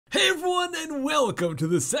Hey everyone, and welcome to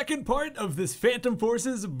the second part of this Phantom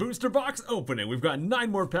Forces booster box opening. We've got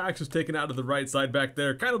 9 more packs just taken out of the right side back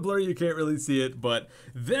there. Kind of blurry, you can't really see it, but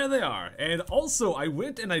there they are. And also, I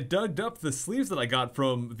went and I dug up the sleeves that I got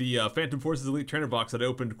from the Phantom Forces Elite Trainer box that I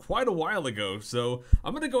opened quite a while ago. So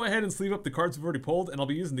I'm going to go ahead and sleeve up the cards we've already pulled, and I'll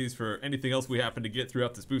be using these for anything else we happen to get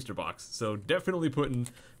throughout this booster box. So definitely putting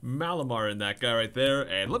Malamar in that guy right there,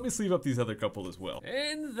 and let me sleeve up these other couple as well.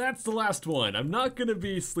 And that's the last one. I'm not going to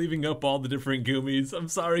be sleeving up all the different Goomies. I'm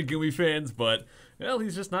sorry, Goomy fans, but, well,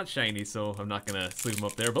 he's just not shiny, so I'm not going to sleeve him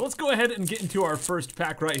up there. But let's go ahead and get into our first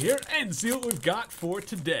pack right here and see what we've got for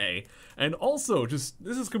today. And also, this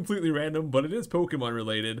is completely random, but it is Pokemon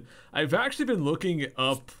related. I've actually been looking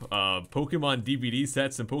up Pokemon DVD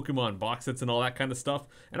sets and Pokemon box sets and all that kind of stuff.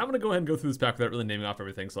 And I'm going to go ahead and go through this pack without really naming off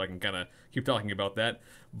everything so I can kind of keep talking about that.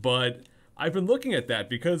 But I've been looking at that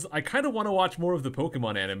because I kind of want to watch more of the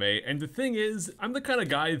Pokemon anime, and the thing is, I'm the kind of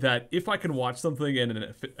guy that if I can watch something in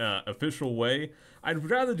an official way, I'd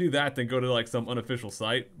rather do that than go to like some unofficial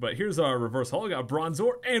site. But here's our reverse holo, we got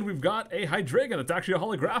Bronzor, and we've got a Hydreigon. It's actually a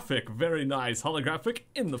holographic, very nice holographic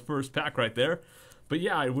in the first pack right there. But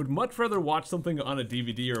yeah, I would much rather watch something on a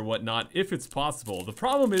DVD or whatnot if it's possible. The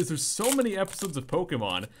problem is there's so many episodes of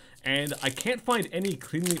Pokemon, and I can't find any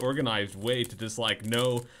cleanly organized way to just like,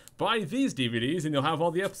 no, buy these DVDs and you'll have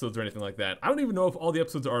all the episodes or anything like that. I don't even know if all the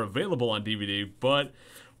episodes are available on DVD, but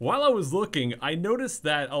while I was looking, I noticed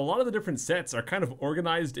that a lot of the different sets are kind of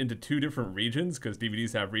organized into 2 different regions, because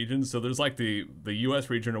DVDs have regions. So there's like the US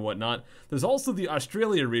region or whatnot. There's also the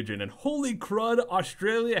Australia region, and holy crud,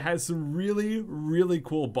 Australia has some really, really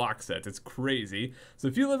cool box sets. It's crazy. So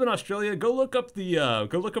if you live in Australia, go look up the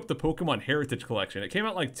Pokemon Heritage Collection. It came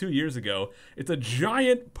out like 2 years ago. It's a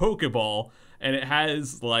giant Pokeball, and it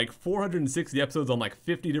has like 460 episodes on like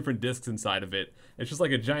 50 different discs inside of it. It's just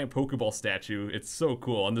like a giant Pokeball statue. It's so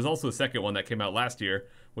cool. And there's also a second one that came out last year,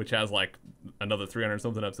 which has like another 300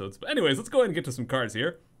 something episodes. But anyways, let's go ahead and get to some cards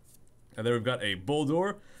here. And there we've got a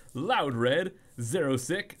Boldore, Loudred,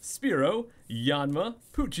 Xerosic, Spearow, Yanma,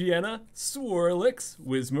 Poochyena, Swirlix,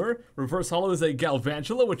 Whismur. Reverse holo is a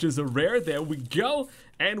Galvantula, which is a rare. There we go.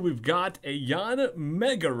 And we've got a Yan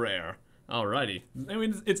Mega Rare. Alrighty. I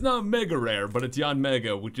mean, it's not mega rare, but it's Yan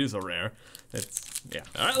Mega, which is a rare. Yeah.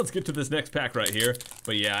 Alright, let's get to this next pack right here.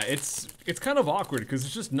 But yeah, it's kind of awkward because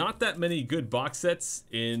there's just not that many good box sets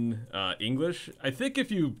in English. I think if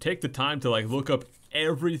you take the time to like look up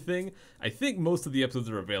everything, I think most of the episodes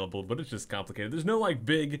are available, but it's just complicated. There's no like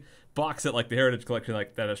big box set like the Heritage Collection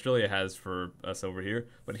like that Australia has for us over here.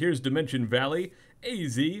 But here's Dimension Valley,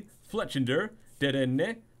 AZ, Fletchinder,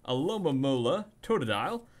 Dedenne, Alomomola,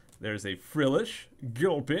 Totodile. There's a Frillish,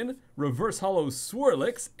 Gilpin, Reverse Holo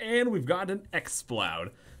Swirlix, and we've got an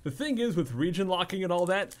Exploud. The thing is, with region locking and all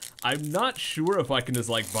that, I'm not sure if I can just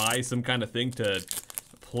like buy some kind of thing to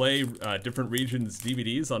play different regions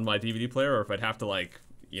DVDs on my DVD player, or if I'd have to like,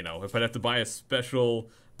 you know, if I'd have to buy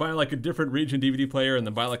like a different region DVD player and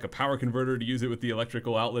then buy like a power converter to use it with the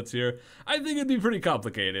electrical outlets here. I think it'd be pretty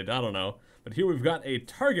complicated, I don't know. But here we've got a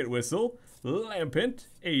Target Whistle, Lampent,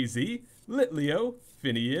 AZ, Litleo,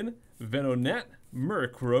 Finian, Venonat,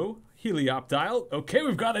 Murkrow, Helioptile. Okay,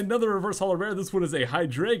 we've got another reverse holo rare. This one is a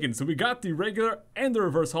Hydreigon. So we got the regular and the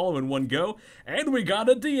reverse holo in one go. And we got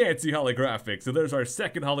a Diancie holographic. So there's our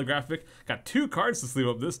second holographic. Got 2 cards to sleeve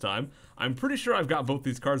up this time. I'm pretty sure I've got both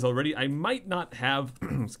these cards already. I might not have,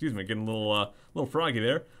 excuse me, getting a little froggy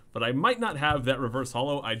there. But I might not have that reverse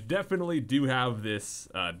holo. I definitely do have this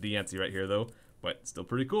Diancie right here though. But still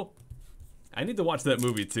pretty cool. I need to watch that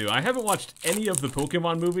movie too. I haven't watched any of the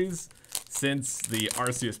Pokemon movies since the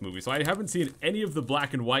Arceus movie, so I haven't seen any of the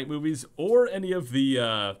Black and White movies or any of the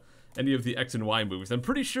X and Y movies. I'm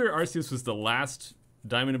pretty sure Arceus was the last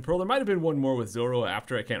Diamond and Pearl. There might have been one more with Zoro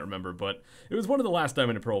after, I can't remember, but it was one of the last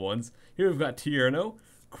Diamond and Pearl ones. Here we've got Tierno,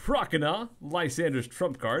 Croconaw, Lysander's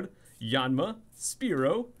trump card, Yanma,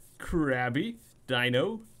 Spearow, Krabby,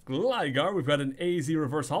 Dino, Gligar. We've got an AZ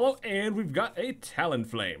reverse holo, and we've got a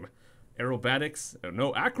Talonflame. Acrobatics,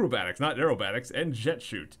 not aerobatics, and jet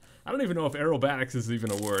shoot. I don't even know if aerobatics is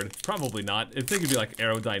even a word. Probably not. I think it'd be like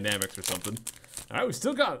aerodynamics or something. Alright, we've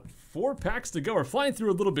still got 4 packs to go. We're flying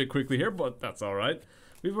through a little bit quickly here, but that's alright.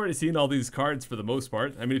 We've already seen all these cards for the most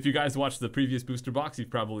part. I mean, if you guys watched the previous booster box,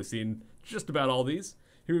 you've probably seen just about all these.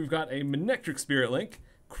 Here we've got a Manectric Spirit Link,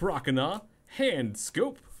 Croconaw, Hand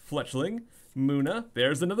Scope, Fletchling, Muna.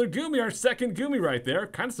 There's another Goomy, our second Goomy right there.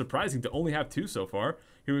 Kind of surprising to only have 2 so far.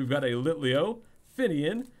 Here we've got a Litleo,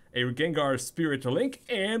 Finian, a Gengar Spirit Link,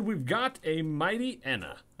 and we've got a Mighty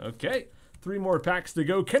Enna. Okay, 3 more packs to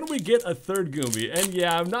go. Can we get a third Goomy? And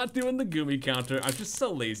yeah, I'm not doing the Goomy counter. I'm just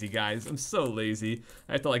so lazy, guys. I'm so lazy.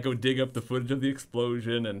 I have to like go dig up the footage of the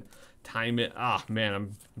explosion and time it. Ah, man,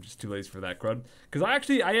 I'm just too lazy for that, CRUD. Because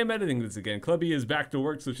I am editing this again. Clubby is back to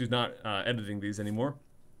work, so she's not editing these anymore.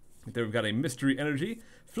 There we've got a Mystery Energy,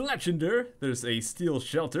 Fletchender, there's a Steel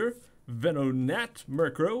Shelter, Venonat,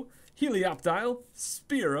 Murkrow, Helioptile,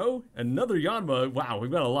 Spearow, another Yanma. Wow,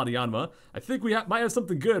 we've got a lot of Yanma. I think we might have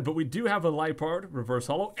something good, but we do have a Lipard, Reverse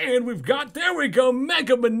Holo, and we've got, there we go,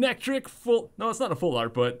 Mega Manectric full, no, it's not a full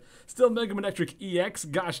art, but still Mega Manectric EX.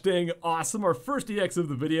 Gosh dang, awesome. Our first EX of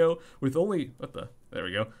the video with only, there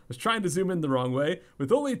we go. I was trying to zoom in the wrong way.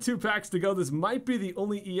 With only 2 packs to go, this might be the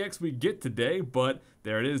only EX we get today, but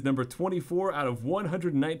there it is, number 24 out of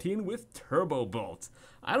 119 with Turbo Bolt.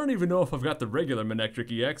 I don't even know if I've got the regular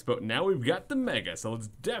Manectric EX, but now we've got the Mega, so let's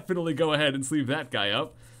definitely go ahead and sleeve that guy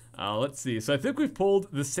up. Let's see, so I think we've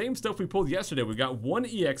pulled the same stuff we pulled yesterday. We've got 1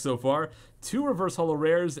 EX so far, 2 Reverse Holo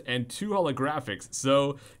Rares, and 2 Holographics.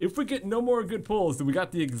 So if we get no more good pulls, then we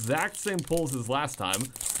got the exact same pulls as last time.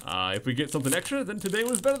 If we get something extra, then today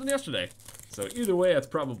was better than yesterday. So either way, that's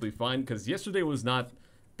probably fine, because yesterday was not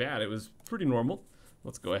bad. It was pretty normal.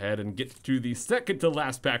 Let's go ahead and get to the second to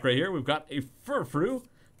last pack right here. We've got a Furfrou.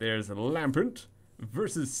 There's Lampent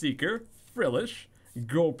versus Seeker, Frillish,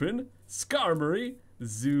 Gulpin, Skarmory,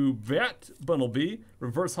 Zubat, Bunnelby,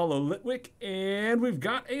 Reverse Holo Litwick, and we've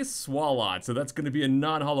got a Swalot. So that's going to be a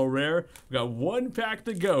non-holo rare. We've got 1 pack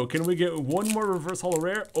to go. Can we get 1 more Reverse Holo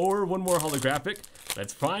Rare or 1 more holographic?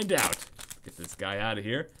 Let's find out. Get this guy out of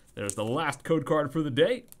here. There's the last code card for the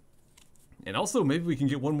day. And also, maybe we can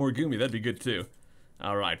get 1 more Goomy. That'd be good too.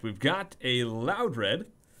 All right, we've got a Loudred.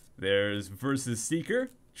 There's versus Seeker,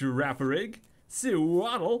 Girafarig,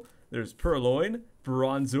 Sewaddle. There's Purloin,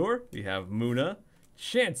 Bronzor. We have Munna,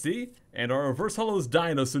 Chansey, and our Reverse Holo's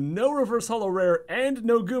Dino. So no Reverse Holo Rare and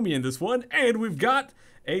no Goomy in this one. And we've got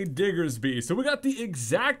a Diggersby. So we got the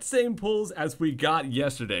exact same pulls as we got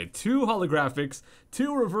yesterday. 2 holographics,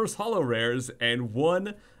 2 Reverse Holo Rares, and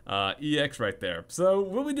 1 EX right there. So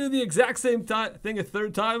will we do the exact same thing a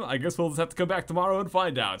third time? I guess we'll just have to come back tomorrow and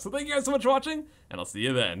find out. So thank you guys so much for watching, and I'll see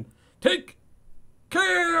you then. Take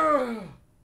care!